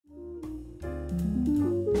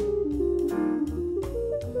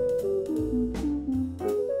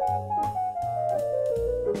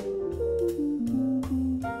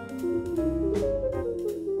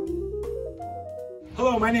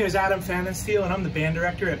name is Adam Fanensteel, and I'm the band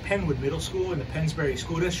director at Pennwood Middle School in the Pennsbury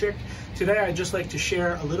School District. Today I'd just like to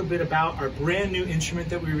share a little bit about our brand new instrument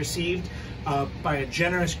that we received by a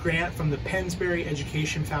generous grant from the Pennsbury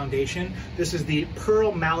Education Foundation. This is the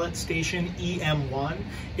Pearl malletSTATION EM1.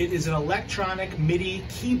 It is an electronic MIDI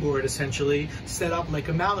keyboard, essentially, set up like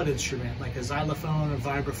a mallet instrument, like a xylophone, a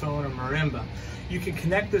vibraphone, or marimba. You can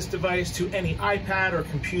connect this device to any iPad or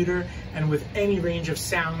computer, and with any range of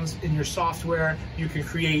sounds in your software, you can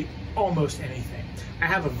create almost anything. I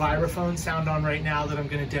have a vibraphone sound on right now that I'm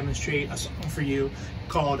going to demonstrate a song for you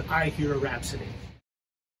called I Hear a Rhapsody.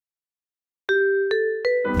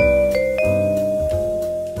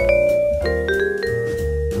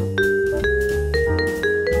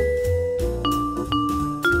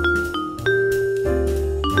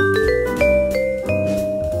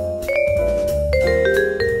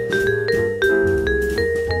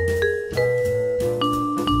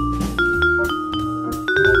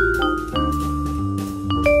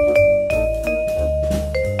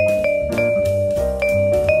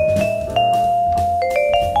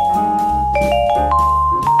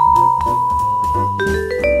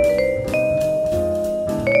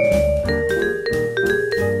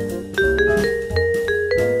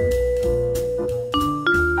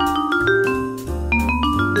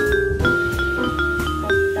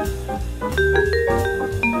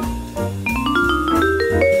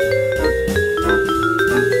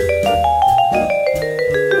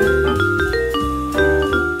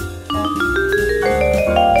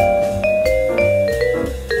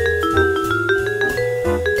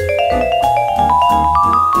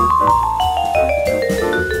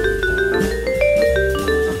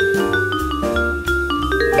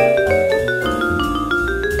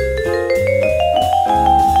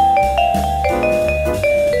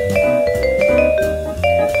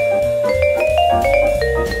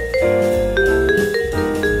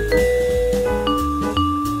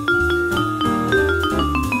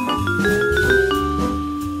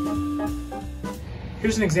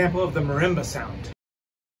 Here's an example of the marimba sound.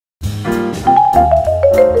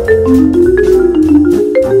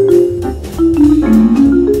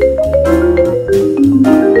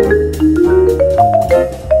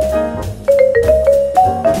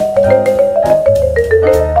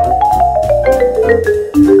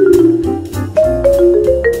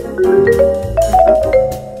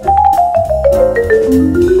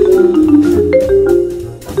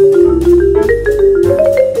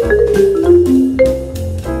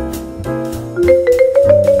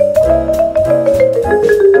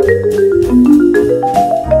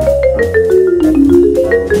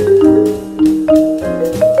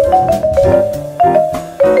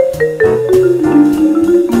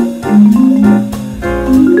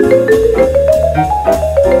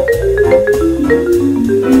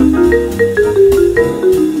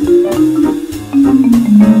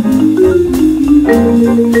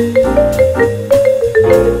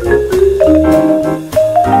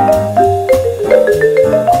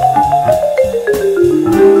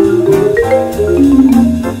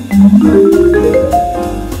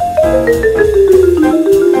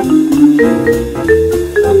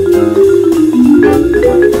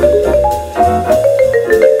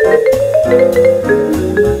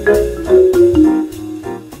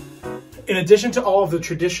 In addition to all of the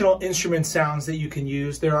traditional instrument sounds that you can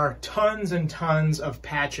use, there are tons and tons of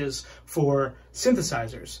patches for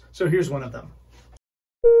synthesizers. So here's one of them.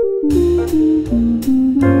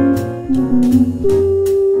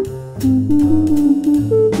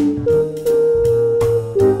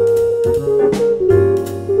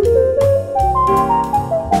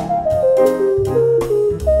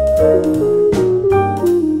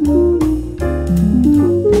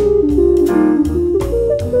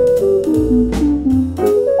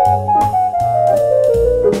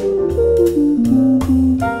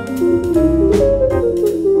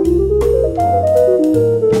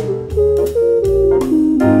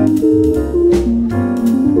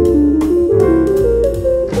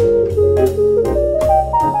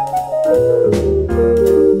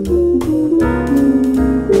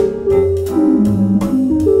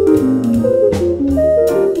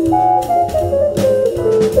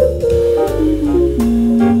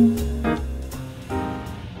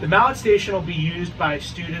 The malletSTATION will be used by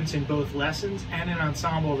students in both lessons and in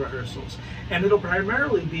ensemble rehearsals, and it'll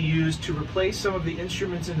primarily be used to replace some of the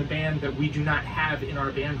instruments in the band that we do not have in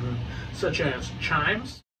our band room, such as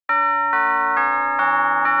chimes,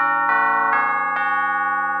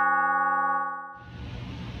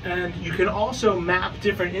 and you can also map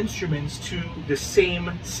different instruments to the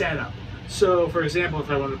same setup. So for example, if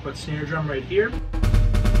I want to put snare drum right here,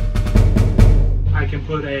 I can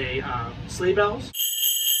put a sleigh bells,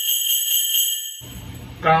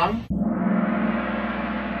 gong,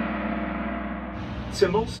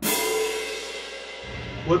 cymbals,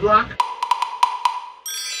 woodblock,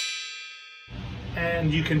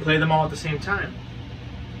 and you can play them all at the same time.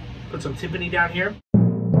 Put some timpani down here.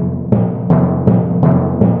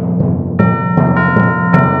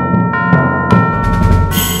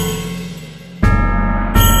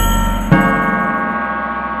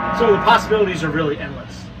 So the possibilities are really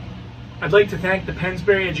endless. I'd like to thank the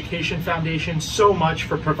Pennsbury Education Foundation so much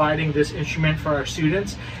for providing this instrument for our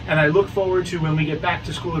students, and I look forward to when we get back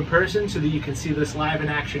to school in person so that you can see this live in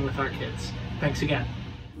action with our kids. Thanks again.